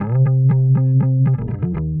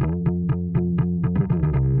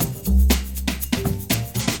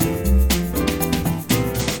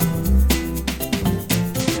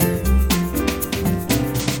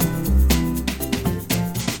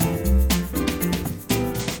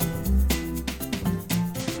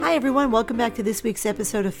Hi everyone, welcome back to this week's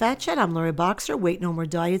episode of Fat Chat. I'm Lori Boxer, Weight No More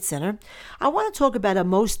Diet Center. I want to talk about a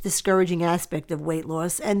most discouraging aspect of weight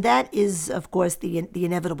loss, and that is, of course, the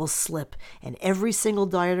inevitable slip. And every single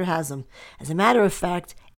dieter has them. As a matter of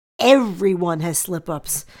fact, everyone has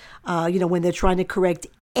slip-ups, when they're trying to correct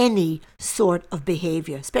any sort of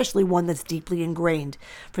behavior, especially one that's deeply ingrained.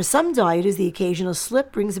 For some dieters, the occasional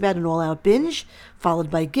slip brings about an all-out binge, followed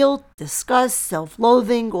by guilt, disgust,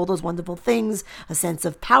 self-loathing, all those wonderful things, a sense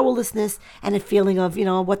of powerlessness, and a feeling of,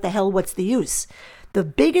 what the hell, what's the use? The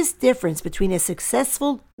biggest difference between a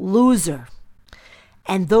successful loser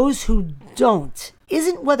and those who don't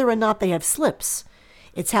isn't whether or not they have slips.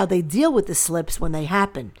 It's how they deal with the slips when they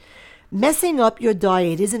happen. Messing up your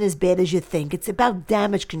diet isn't as bad as you think. It's about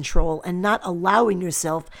damage control and not allowing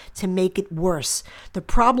yourself to make it worse. The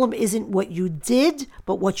problem isn't what you did,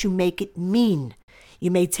 but what you make it mean. You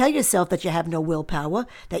may tell yourself that you have no willpower,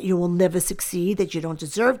 that you will never succeed, that you don't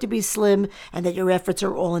deserve to be slim, and that your efforts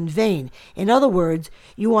are all in vain. In other words,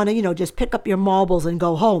 you want to, just pick up your marbles and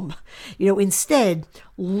go home. Instead,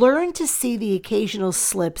 learn to see the occasional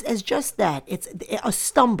slips as just that. It's a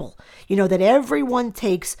stumble, that everyone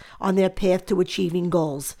takes on their path to achieving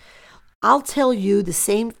goals. I'll tell you the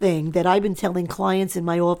same thing that I've been telling clients in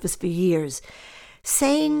my office for years.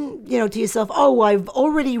 Saying, to yourself, oh, I've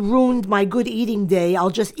already ruined my good eating day,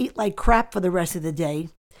 I'll just eat like crap for the rest of the day,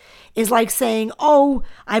 is like saying, oh,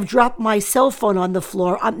 I've dropped my cell phone on the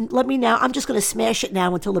floor. I'm just going to smash it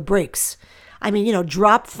now until it breaks.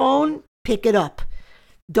 Drop phone, pick it up.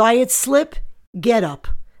 Diet slip, get up.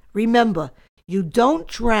 Remember, you don't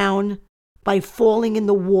drown by falling in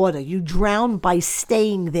the water. You drown by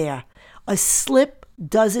staying there. A slip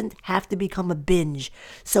doesn't have to become a binge.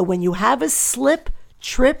 So when you have a slip,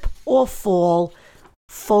 trip, or fall,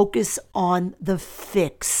 focus on the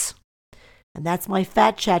fix. And that's my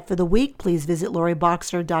Fat Chat for the week. Please visit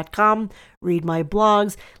LoriBoxer.com, read my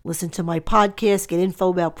blogs, listen to my podcast, get info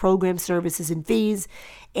about program services and fees,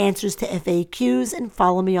 answers to FAQs, and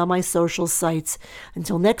follow me on my social sites.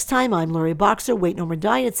 Until next time, I'm Lori Boxer, Weight No More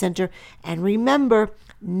Diet Center, and remember,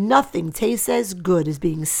 nothing tastes as good as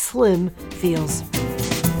being slim feels.